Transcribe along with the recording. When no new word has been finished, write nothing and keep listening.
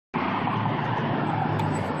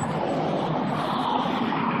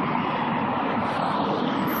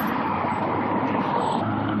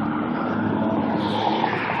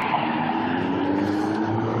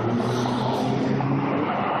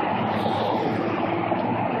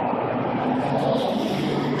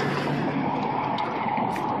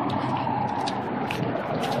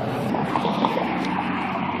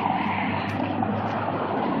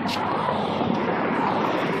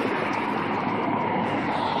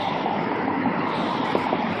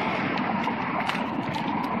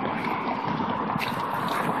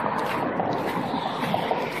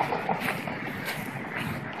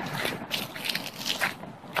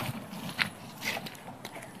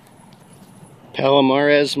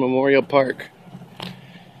Palomares Memorial Park.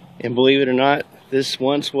 And believe it or not, this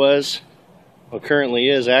once was, well, currently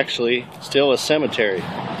is actually, still a cemetery.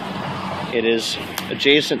 It is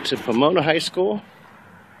adjacent to Pomona High School.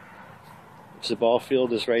 The ball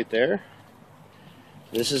field is right there.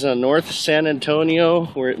 This is on North San Antonio,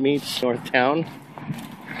 where it meets North Town.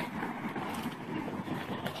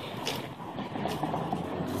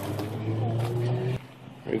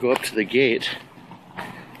 We go up to the gate.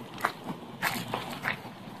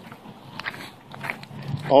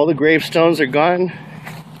 All the gravestones are gone.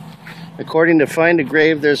 According to Find a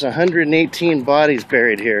Grave, there's 118 bodies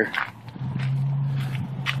buried here.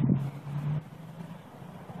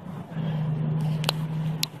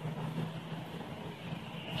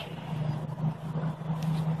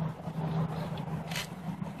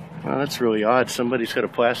 Well, that's really odd. Somebody's got a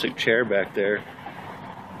plastic chair back there.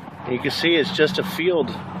 And you can see it's just a field.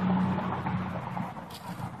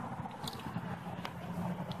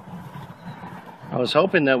 I was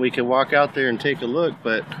hoping that we could walk out there and take a look,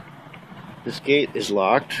 but this gate is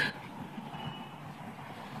locked.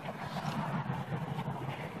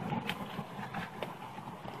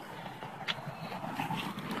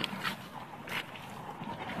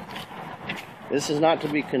 This is not to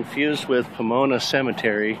be confused with Pomona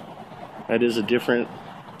Cemetery. That is a different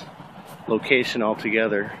location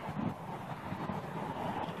altogether.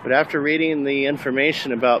 But after reading the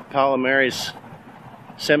information about Palomares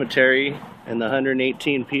Cemetery and the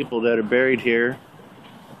 118 people that are buried here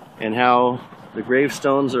and how the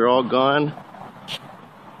gravestones are all gone,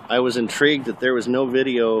 I was intrigued that there was no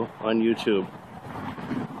video on YouTube.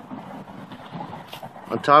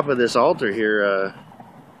 On top of this altar here,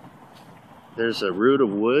 there's a root of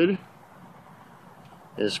wood.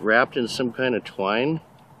 It's wrapped in some kind of twine.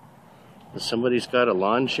 Somebody's got a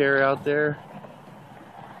lawn chair out there.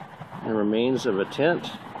 The remains of a tent.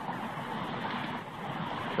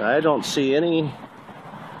 But I don't see any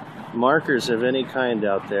markers of any kind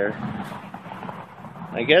out there.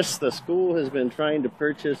 I guess the school has been trying to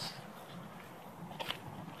purchase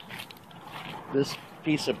this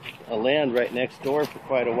piece of land right next door for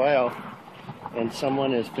quite a while, and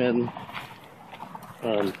someone has been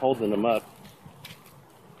holding them up.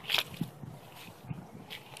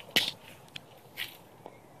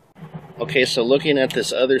 Okay, so looking at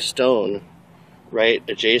this other stone right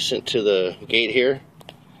adjacent to the gate here,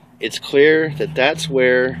 it's clear that that's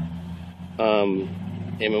where a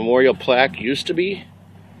memorial plaque used to be,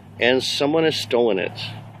 and someone has stolen it.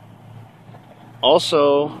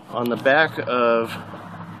 Also, on the back of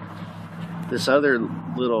this other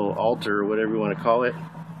little altar, or whatever you want to call it,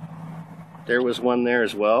 there was one there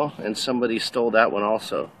as well, and somebody stole that one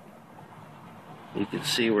also. You can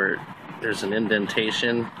see where there's an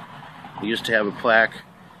indentation. We used to have a plaque.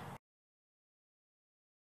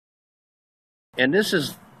 And this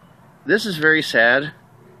is very sad.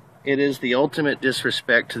 It is the ultimate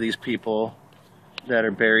disrespect to these people that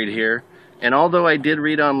are buried here. And although I did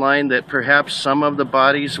read online that perhaps some of the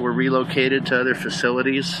bodies were relocated to other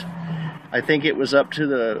facilities, I think it was up to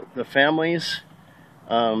the families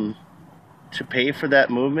to pay for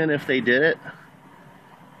that movement if they did it.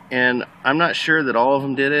 And I'm not sure that all of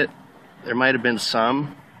them did it. There might have been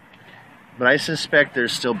some. But I suspect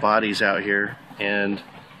there's still bodies out here, and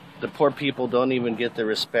the poor people don't even get the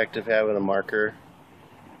respect of having a marker,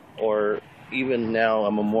 or even now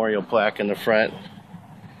a memorial plaque in the front.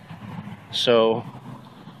 So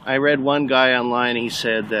I read one guy online, he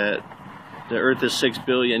said that the earth is 6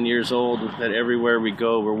 billion years old, that everywhere we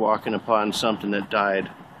go we're walking upon something that died.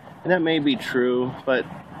 And that may be true, but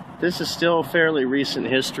this is still fairly recent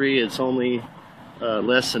history. It's only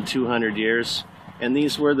less than 200 years. And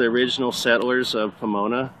these were the original settlers of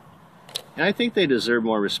Pomona. And I think they deserve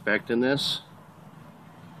more respect than this.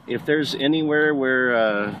 If there's anywhere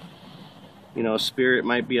where, spirit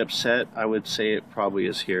might be upset, I would say it probably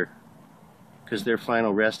is here. Because their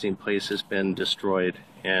final resting place has been destroyed.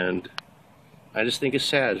 And I just think it's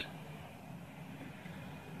sad.